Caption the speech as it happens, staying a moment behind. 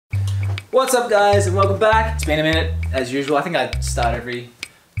What's up guys and welcome back. It's been a minute as usual. I think I start every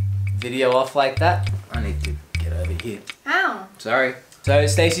video off like that. I need to get over here. Ow. Sorry. So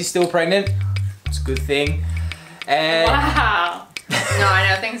Stacey's still pregnant. It's a good thing. And wow. No, I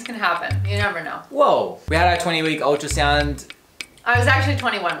know things can happen. You never know. Whoa. We had our 20-week ultrasound. I was actually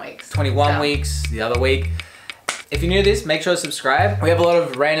 21 weeks. 21 weeks the other week. If you're new to this, make sure to subscribe. We have a lot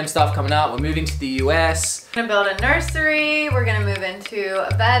of random stuff coming up. We're moving to the US. We're gonna build a nursery. We're gonna move into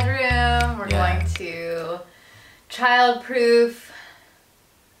a bedroom. We're going to child-proof.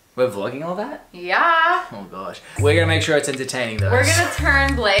 We're vlogging all that? Yeah. Oh gosh. We're gonna make sure it's entertaining though. We're gonna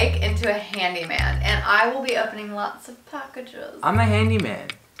turn Blake into a handyman and I will be opening lots of packages. I'm a handyman.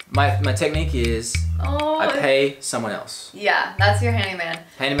 My technique is I pay someone else. Yeah, that's your handyman.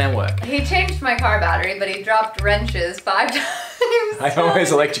 Handyman work. He changed my car battery, but he dropped wrenches 5 times. I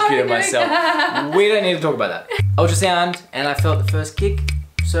always electrocuted myself. We don't need to talk about that. Ultrasound, and I felt the first kick,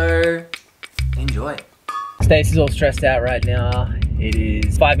 so enjoy. Stacey's all stressed out right now. It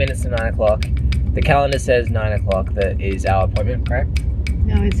is 5 minutes to 9 o'clock. The calendar says 9 o'clock. That is our appointment, correct?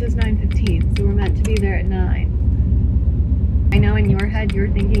 No, it says 9:15, so we're meant to be there at 9. I know in your head you're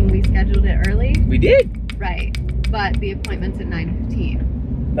thinking we scheduled it early. We did. Right, but the appointment's at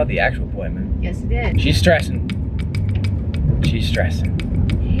 9:15. Not the actual appointment. Yes, it did. She's stressing. She's stressing.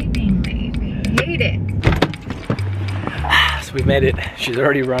 Hate being late. I hate it. So we made it. She's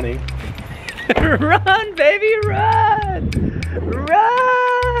already running. Run, baby, run!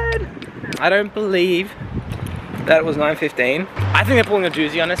 Run! I don't believe that it was 9:15. I think they're pulling a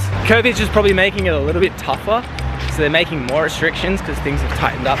doozy on us. COVID's just probably making it a little bit tougher. So they're making more restrictions because things have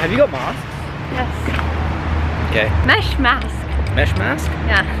tightened up. Have you got masks? Yes. Okay. Mesh mask. Mesh mask?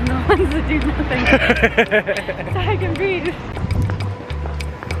 Yeah, the ones that do nothing. So I can breathe.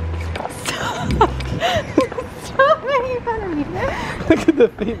 Stop. Stop making fun of me. Look at the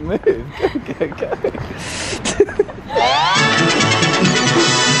feet move. Go, go, go.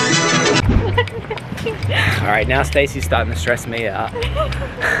 Alright, now Stacey's starting to stress me out.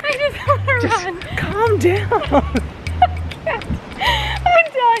 I just want to run. Calm down. I'm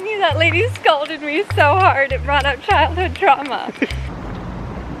telling you, that lady scolded me so hard it brought up childhood trauma.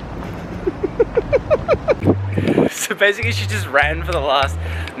 So basically she just ran for the last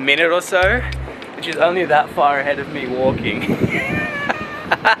minute or so, and she's only that far ahead of me walking. You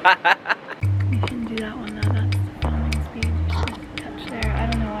shouldn't do that one though, that's the following speed. Just touch there. I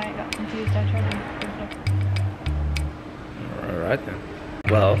don't know why I got confused. I tried to. Alright then.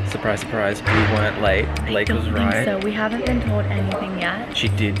 Well, surprise, surprise, we weren't late. Blake was right. So we haven't been told anything yet. She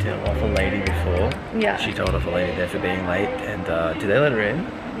did tell off a lady before. Yeah. She told off a lady there for being late, and did they let her in?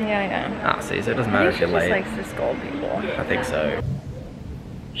 Yeah. Ah, see, so it doesn't matter if you're late. She just likes to scold people. I think so.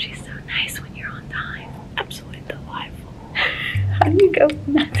 She's so nice when you're on time. Absolutely delightful. How do you go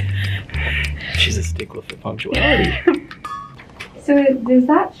from that? She's a stickler for punctuality. So does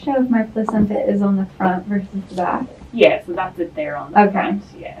that show if my placenta is on the front versus the back? Yeah, so that's it there on the front,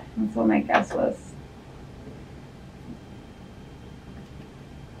 yeah. That's what my guess was.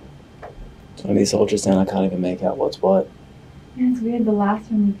 On this ultrasound, I can't even make out what's what. Yeah, it's weird. The last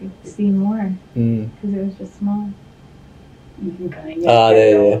one you could see more because it was just small. You can kind of get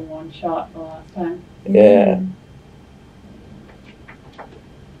it all in one shot the last time. Yeah.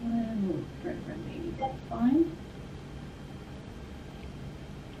 That's fine.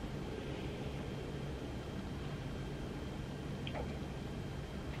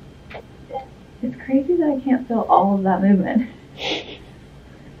 It's crazy that I can't feel all of that movement.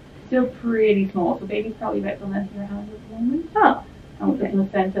 Still pretty small, so baby's probably about the length of your hand at the moment. Oh. And with the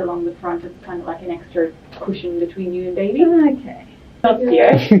placenta along the front, it's kind of like an extra cushion between you and baby. Okay. Up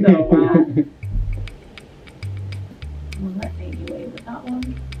here, so we'll let baby away with that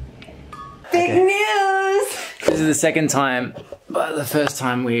one. Big news! This is the second time, but the first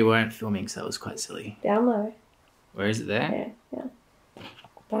time we weren't filming, so it was quite silly. Down low. Where is it there? Yeah.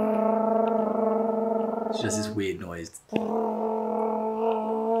 It's just this weird noise.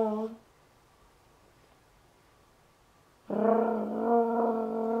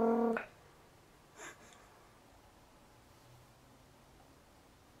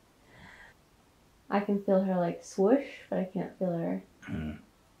 I can feel her like swoosh, but I can't feel her.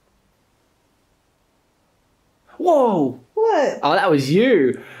 Whoa! What? Oh, that was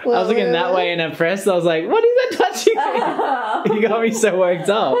you. I was looking that way and impressed. I was like, what is that touching me? You got me so worked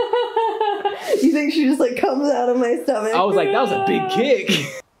up. You think she just like comes out of my stomach? I was like, that was a big kick.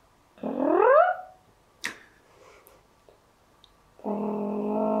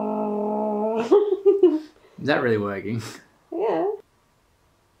 Is that really working? Yeah.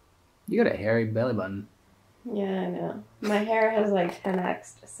 You got a hairy belly button. Yeah, I know. My hair has like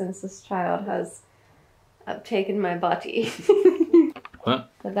 10x'd since this child has uptaken my body.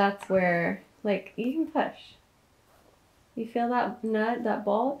 What? But that's where, like, you can push. You feel that nut, that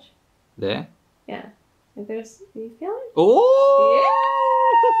bulge? There? Yeah. Like there's, you feel it? Oh!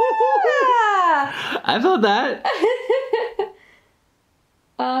 Yeah! I felt that.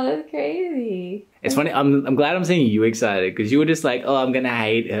 Oh, that's crazy. It's funny, I'm glad I'm seeing you excited, because you were just like, oh, I'm gonna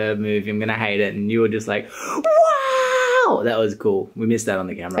hate her movie, I'm gonna hate it, and you were just like, wow! That was cool. We missed that on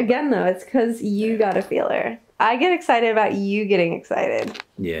the camera. Again, though, it's because you got a feeler. I get excited about you getting excited.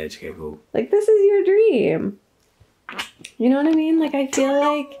 Yeah, it's okay, cool. Like, this is your dream. You know what I mean? Like, I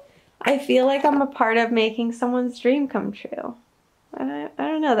feel like I'm a part of making someone's dream come true. I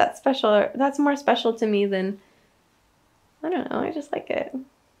don't know, that's special. That's more special to me than, I don't know, I just like it.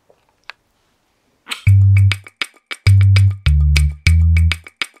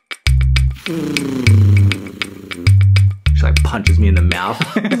 She like punches me in the mouth.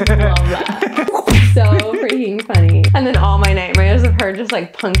 Love that. So freaking funny. And then all my nightmares of her just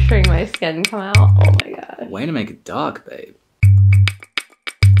like puncturing my skin come out. Oh my god. Way to make it dark, babe.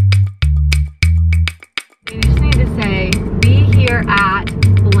 You just need to say, be here at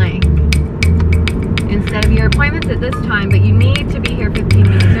blank. Instead of your appointment's at this time, but you need to be here 15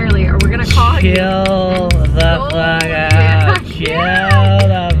 minutes early or we're gonna call you. Chill.